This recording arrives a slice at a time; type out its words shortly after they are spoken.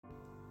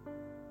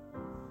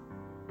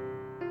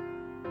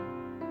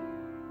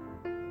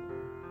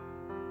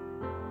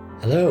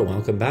Hello,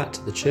 welcome back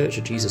to the Church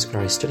of Jesus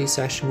Christ study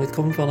session with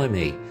Come Follow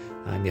Me.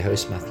 I'm your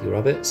host Matthew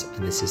Roberts,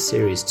 and this is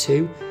Series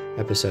 2,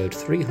 Episode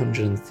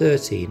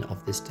 313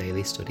 of this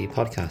daily study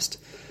podcast.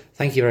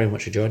 Thank you very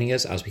much for joining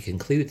us as we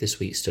conclude this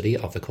week's study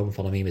of the Come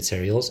Follow Me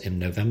materials in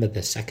November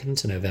the 2nd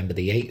to November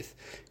the 8th,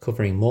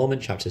 covering Mormon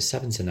chapters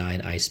 7 to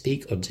 9, I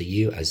speak unto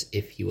you as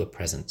if you were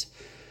present.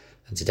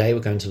 And today we're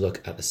going to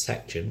look at the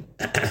section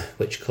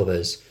which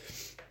covers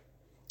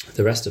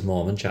the rest of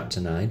Mormon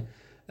chapter 9,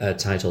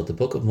 titled The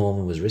Book of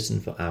Mormon Was Written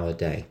for Our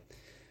Day.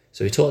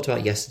 So we talked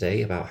about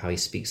yesterday about how he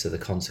speaks of the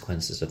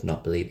consequences of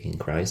not believing in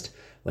Christ.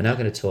 We're now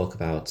going to talk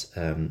about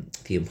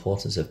the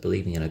importance of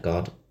believing in a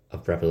God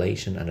of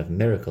revelation and of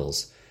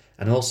miracles,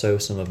 and also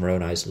some of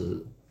Moroni's,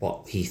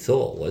 what he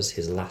thought was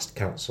his last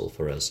counsel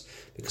for us,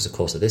 because of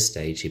course at this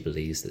stage he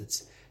believes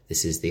that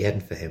this is the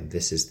end for him,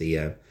 this is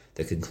the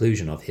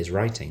conclusion of his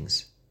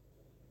writings.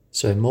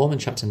 So in Mormon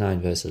chapter 9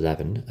 verse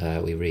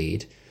 11 we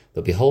read,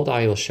 "But behold,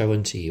 I will show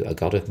unto you a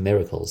God of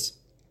miracles,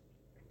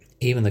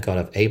 even the God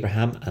of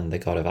Abraham, and the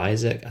God of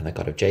Isaac, and the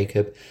God of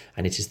Jacob,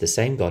 and it is the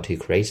same God who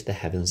created the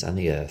heavens and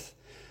the earth."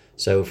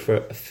 So for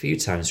a few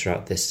times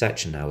throughout this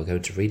section now, we're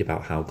going to read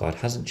about how God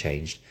hasn't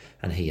changed,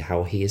 and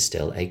how he is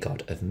still a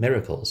God of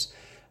miracles.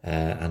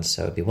 And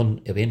so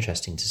it'll be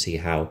interesting to see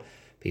how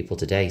people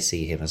today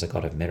see him as a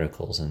God of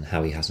miracles and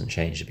how he hasn't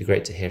changed. It'd be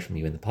great to hear from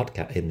you in the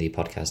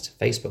podcast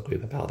Facebook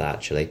group about that,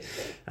 actually,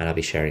 and I'll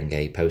be sharing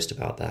a post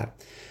about that.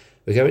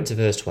 We go into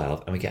verse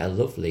 12 and we get a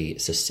lovely,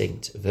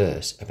 succinct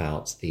verse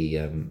about the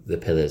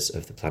pillars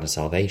of the plan of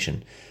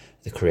salvation,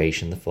 the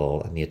creation, the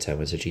fall, and the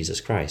atonement of Jesus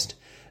Christ.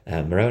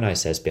 Moroni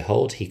says,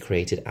 "Behold, he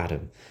created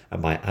Adam,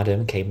 and by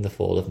Adam came the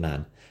fall of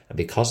man, and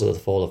because of the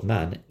fall of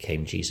man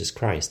came Jesus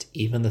Christ,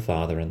 even the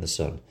Father and the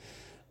Son.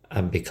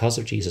 And because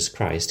of Jesus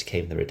Christ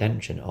came the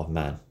redemption of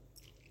man."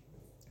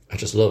 I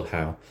just love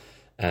how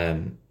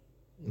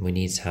we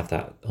need to have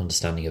that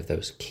understanding of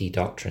those key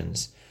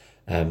doctrines.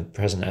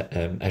 President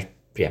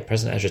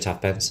Ezra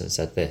Taft Benson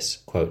said this,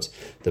 quote,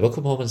 "The Book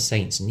of Mormon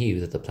saints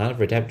knew that the plan of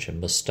redemption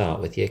must start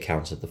with the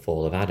account of the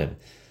fall of Adam.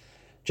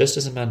 Just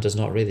as a man does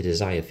not really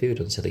desire food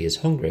until he is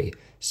hungry,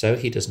 so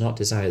he does not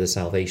desire the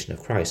salvation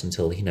of Christ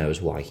until he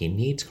knows why he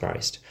needs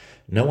Christ.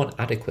 No one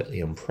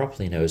adequately and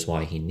properly knows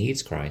why he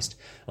needs Christ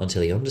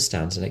until he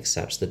understands and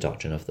accepts the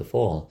doctrine of the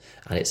fall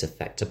and its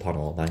effect upon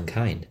all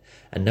mankind.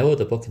 And no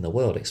other book in the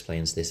world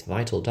explains this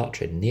vital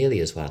doctrine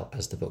nearly as well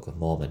as the Book of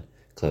Mormon."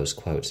 Close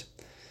quote.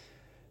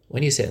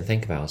 When you sit and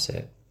think about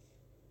it,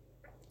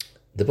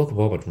 the Book of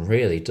Mormon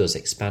really does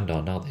expand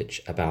our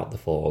knowledge about the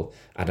fall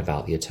and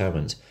about the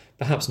atonement.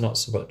 Perhaps not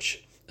so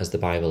much as the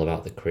Bible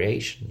about the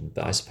creation,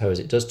 but I suppose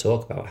it does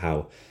talk about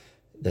how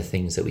the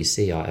things that we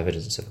see are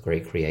evidence of a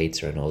great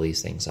creator and all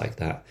these things like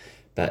that.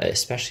 But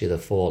especially the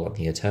fall and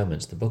the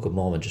atonement, the Book of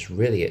Mormon just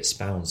really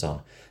expounds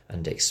on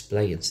and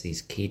explains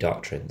these key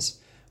doctrines,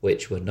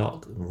 which were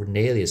not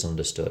nearly as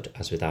understood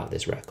as without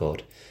this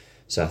record.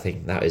 So I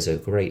think that is a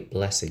great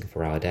blessing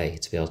for our day,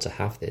 to be able to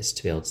have this,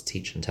 to be able to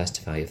teach and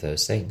testify of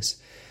those things.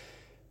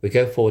 We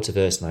go forward to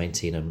verse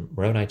 19, and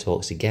Moroni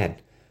talks again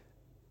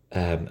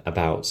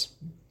about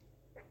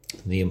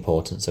the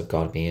importance of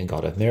God being a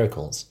God of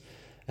miracles.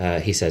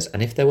 He says,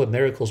 "And if there were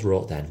miracles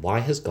wrought then, why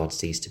has God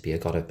ceased to be a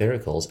God of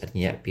miracles, and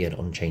yet be an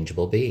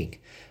unchangeable being?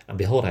 And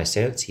behold, I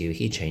say unto you,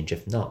 he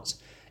changeth not.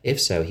 If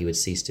so, he would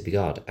cease to be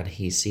God, and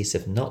he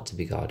ceaseth not to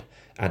be God,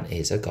 and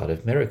is a God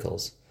of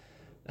miracles."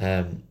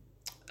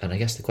 And I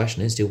guess the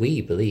question is, do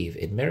we believe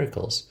in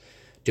miracles?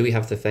 Do we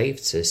have the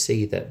faith to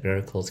see that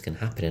miracles can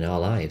happen in our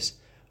lives?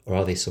 Or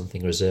are they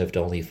something reserved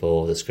only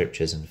for the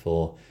scriptures and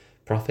for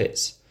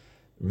prophets?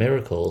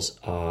 Miracles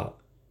are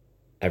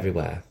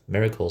everywhere.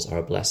 Miracles are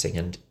a blessing.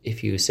 And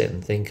if you sit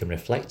and think and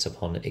reflect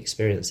upon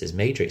experiences,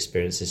 major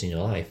experiences in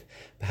your life,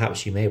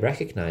 perhaps you may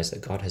recognize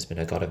that God has been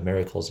a God of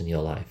miracles in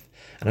your life.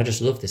 And I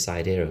just love this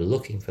idea of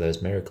looking for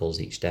those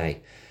miracles each day.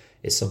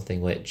 It's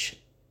something which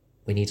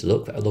we need to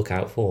look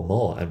out for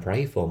more and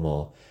pray for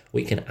more.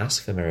 We can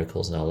ask for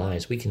miracles in our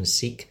lives. We can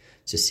seek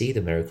to see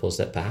the miracles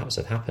that perhaps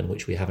have happened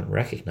which we haven't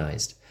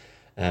recognized.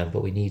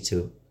 But we need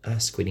to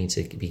ask. We need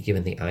to be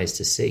given the eyes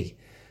to see.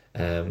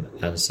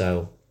 And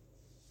so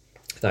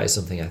that is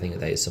something, I think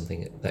that is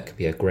something that could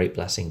be a great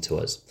blessing to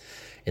us.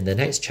 In the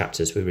next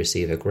chapters, we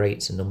receive a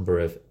great number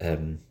of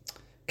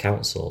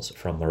counsels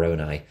from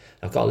Moroni.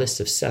 I've got a list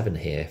of 7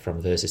 here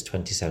from verses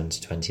 27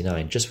 to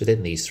 29, just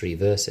within these 3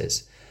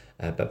 verses.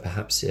 But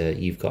perhaps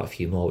you've got a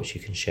few more which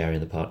you can share in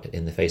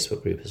the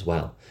Facebook group as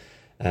well.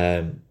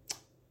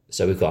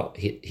 So we've got,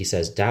 he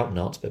says, "Doubt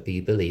not, but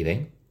be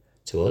believing,"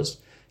 to us.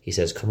 He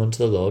says, "Come unto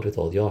the Lord with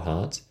all your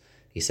heart."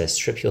 He says,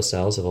 "Strip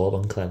yourselves of all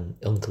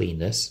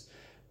uncleanness.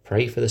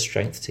 Pray for the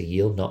strength to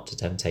yield not to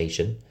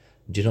temptation.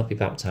 Do not be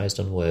baptized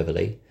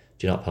unworthily.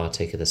 Do not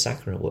partake of the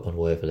sacrament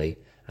unworthily,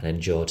 and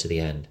endure to the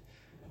end."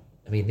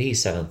 I mean,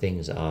 these 7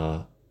 things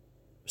are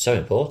so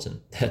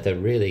important. They're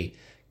really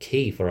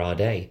key for our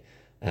day.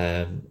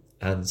 And,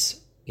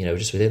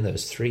 just within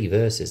those 3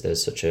 verses,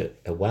 there's such a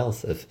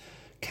wealth of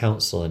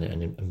counsel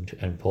and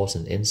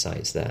important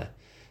insights there.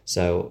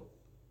 So,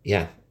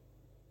 yeah,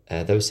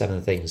 those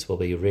 7 things will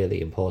be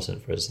really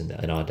important for us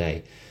in our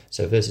day.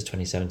 So verses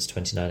 27 to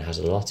 29 has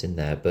a lot in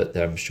there, but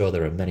I'm sure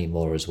there are many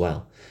more as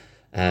well.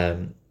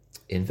 In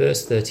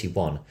verse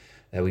 31,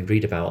 we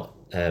read about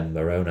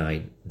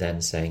Moroni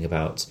then saying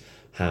about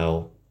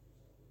how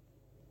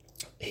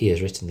he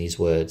has written these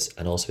words,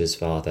 and also his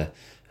father,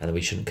 and that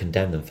we shouldn't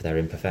condemn them for their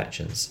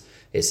imperfections.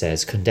 It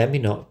says, "Condemn me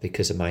not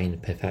because of my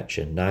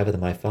imperfection, neither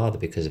my father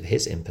because of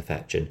his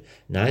imperfection,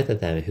 neither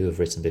them who have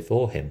written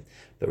before him,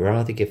 but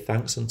rather give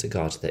thanks unto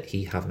God that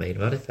he have made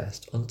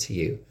manifest unto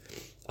you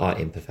our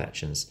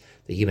imperfections,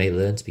 that you may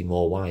learn to be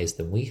more wise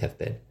than we have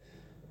been."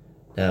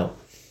 Now,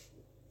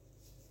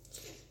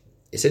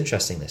 it's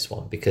interesting, this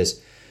one,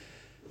 because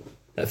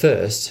at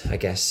first, I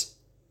guess,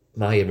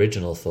 my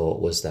original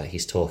thought was that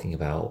he's talking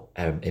about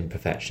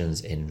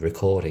imperfections in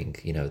recording,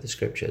 the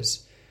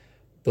scriptures.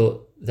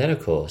 But then,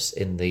 of course,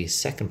 in the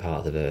second part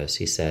of the verse,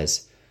 he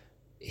says,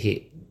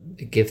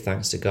 "Give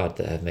thanks to God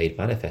that have made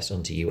manifest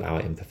unto you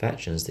our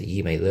imperfections, that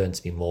ye may learn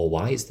to be more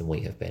wise than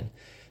we have been."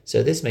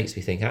 So this makes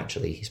me think,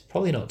 actually, he's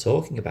probably not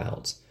talking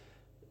about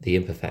the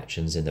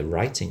imperfections in the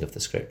writing of the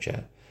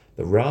scripture,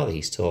 but rather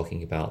he's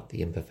talking about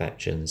the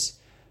imperfections,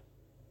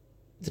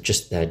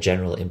 just their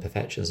general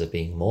imperfections of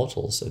being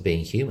mortals, of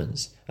being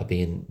humans, of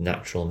being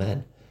natural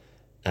men.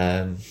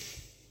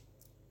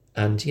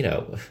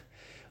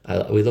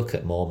 We look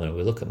at Mormon,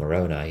 we look at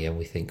Moroni, and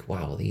we think,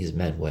 wow, these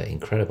men were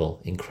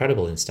incredible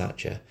in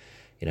stature.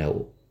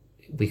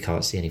 We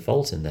can't see any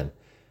fault in them.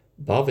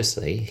 But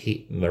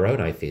obviously,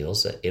 Moroni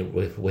feels that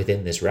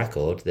within this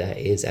record, there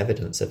is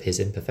evidence of his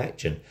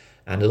imperfection,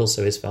 and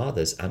also his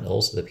father's, and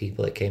also the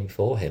people that came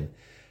before him.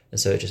 And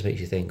so it just makes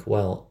you think,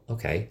 well,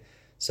 okay,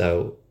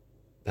 so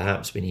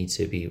perhaps we need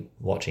to be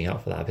watching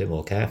out for that a bit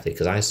more carefully,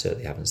 because I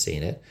certainly haven't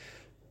seen it.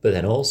 But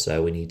then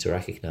also we need to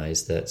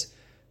recognize that,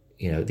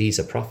 these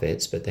are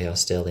prophets, but they are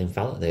still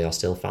they are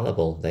still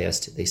fallible. They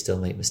still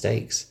make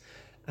mistakes,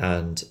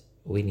 and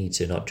we need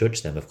to not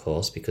judge them, of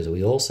course, because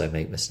we also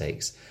make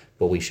mistakes.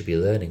 But we should be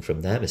learning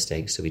from their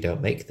mistakes so we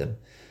don't make them.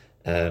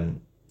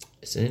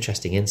 It's an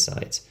interesting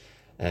insight.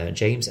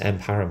 James M.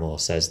 Paramore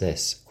says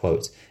this,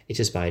 quote, "It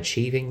is by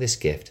achieving this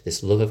gift,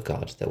 this love of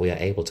God, that we are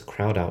able to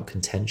crowd out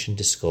contention,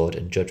 discord,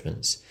 and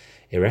judgments.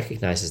 It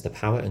recognizes the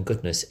power and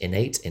goodness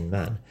innate in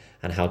man,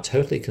 and how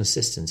totally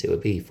consistent it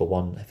would be for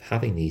one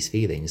having these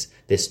feelings,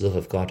 this love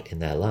of God in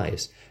their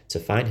lives, to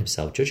find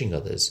himself judging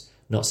others,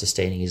 not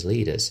sustaining his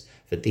leaders,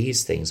 for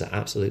these things are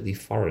absolutely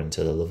foreign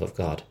to the love of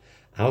God.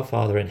 Our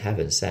Father in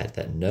heaven said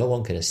that no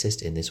one can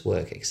assist in this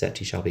work except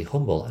he shall be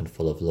humble and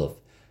full of love."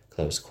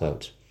 Close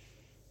quote.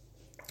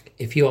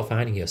 If you are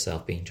finding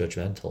yourself being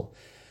judgmental,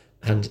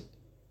 and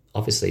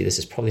obviously this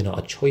is probably not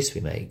a choice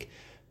we make,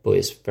 but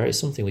it's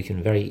something we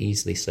can very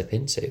easily slip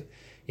into.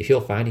 If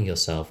you're finding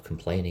yourself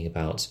complaining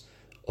about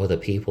other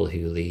people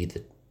who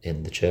lead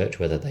in the church,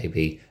 whether they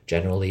be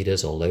general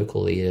leaders or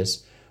local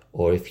leaders,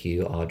 or if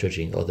you are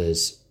judging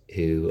others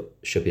who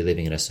should be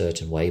living in a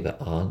certain way but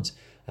aren't,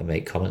 and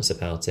make comments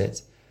about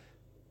it,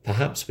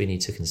 perhaps we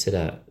need to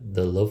consider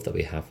the love that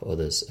we have for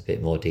others a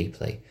bit more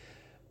deeply.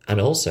 And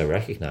also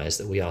recognise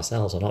that we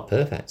ourselves are not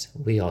perfect.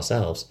 We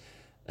ourselves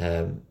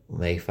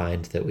may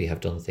find that we have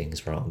done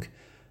things wrong.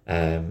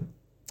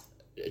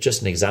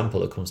 Just an example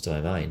that comes to my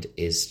mind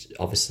is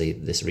obviously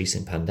this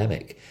recent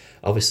pandemic.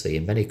 Obviously,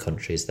 in many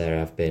countries, there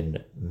have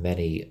been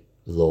many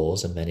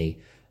laws and many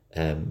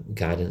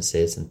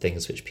guidances and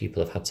things which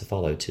people have had to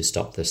follow to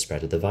stop the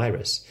spread of the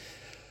virus.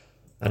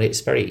 And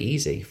it's very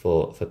easy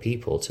for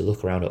people to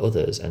look around at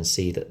others and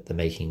see that they're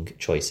making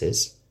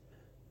choices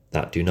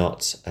that do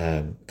not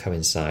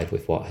coincide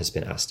with what has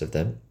been asked of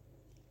them.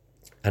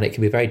 And it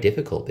can be very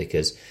difficult,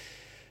 because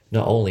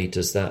not only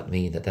does that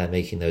mean that they're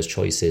making those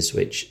choices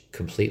which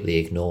completely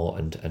ignore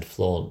and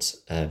flaunt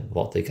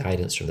what the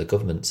guidance from the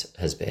government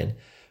has been,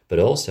 but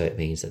also it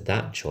means that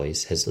that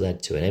choice has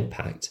led to an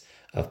impact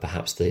of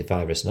perhaps the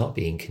virus not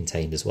being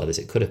contained as well as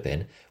it could have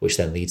been, which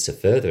then leads to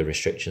further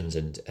restrictions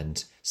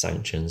and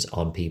sanctions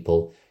on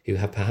people who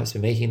have perhaps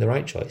been making the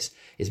right choice.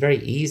 It's very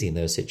easy in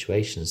those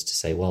situations to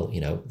say, well,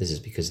 this is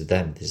because of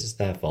them, this is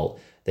their fault,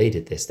 they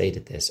did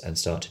this, and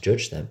start to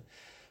judge them.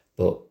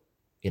 But,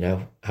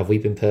 have we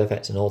been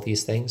perfect in all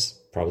these things?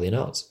 Probably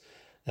not.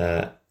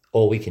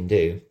 All we can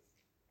do,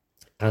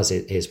 as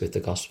it is with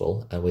the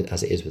gospel and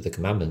as it is with the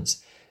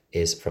commandments,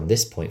 is from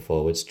this point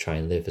forwards try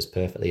and live as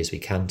perfectly as we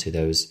can to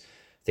those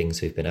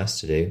things we've been asked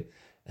to do.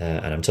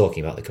 And I'm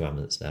talking about the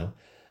commandments now.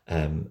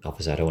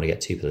 Obviously, I don't want to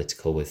get too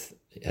political with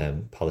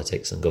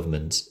politics and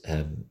government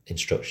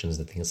instructions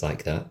and things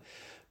like that.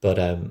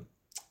 But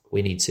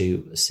we need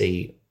to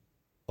see,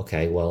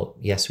 okay, well,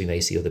 yes, we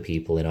may see other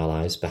people in our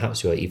lives,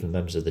 perhaps who are even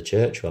members of the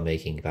church, who are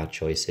making bad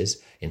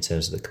choices in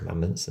terms of the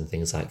commandments and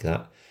things like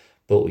that.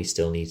 But we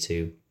still need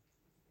to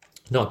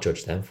not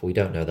judge them, for we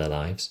don't know their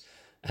lives.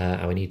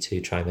 And we need to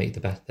try and make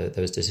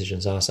those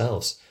decisions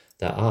ourselves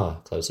that are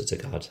closer to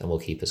God and will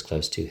keep us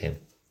close to him.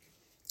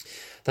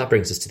 That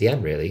brings us to the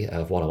end, really,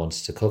 of what I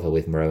wanted to cover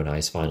with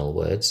Moroni's final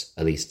words,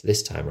 at least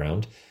this time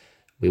round.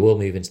 We will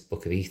move into the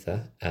book of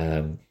Ether.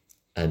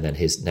 and then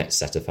his next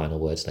set of final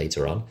words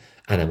later on.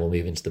 And then we'll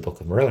move into the Book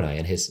of Moroni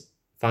and his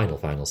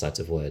final set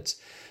of words.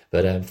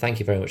 But thank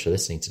you very much for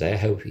listening today. I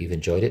hope you've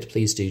enjoyed it.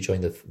 Please do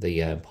join the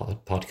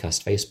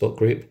podcast Facebook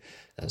group.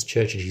 That's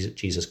Church of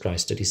Jesus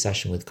Christ Study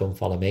Session with Come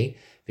Follow Me.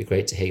 It'd be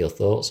great to hear your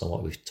thoughts on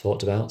what we've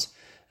talked about.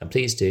 And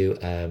please do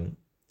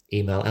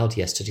email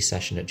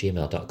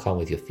ldsstudysession@gmail.com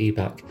with your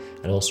feedback.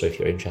 And also if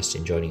you're interested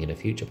in joining in a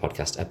future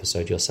podcast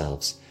episode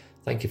yourselves.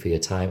 Thank you for your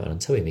time, and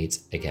until we meet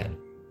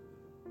again.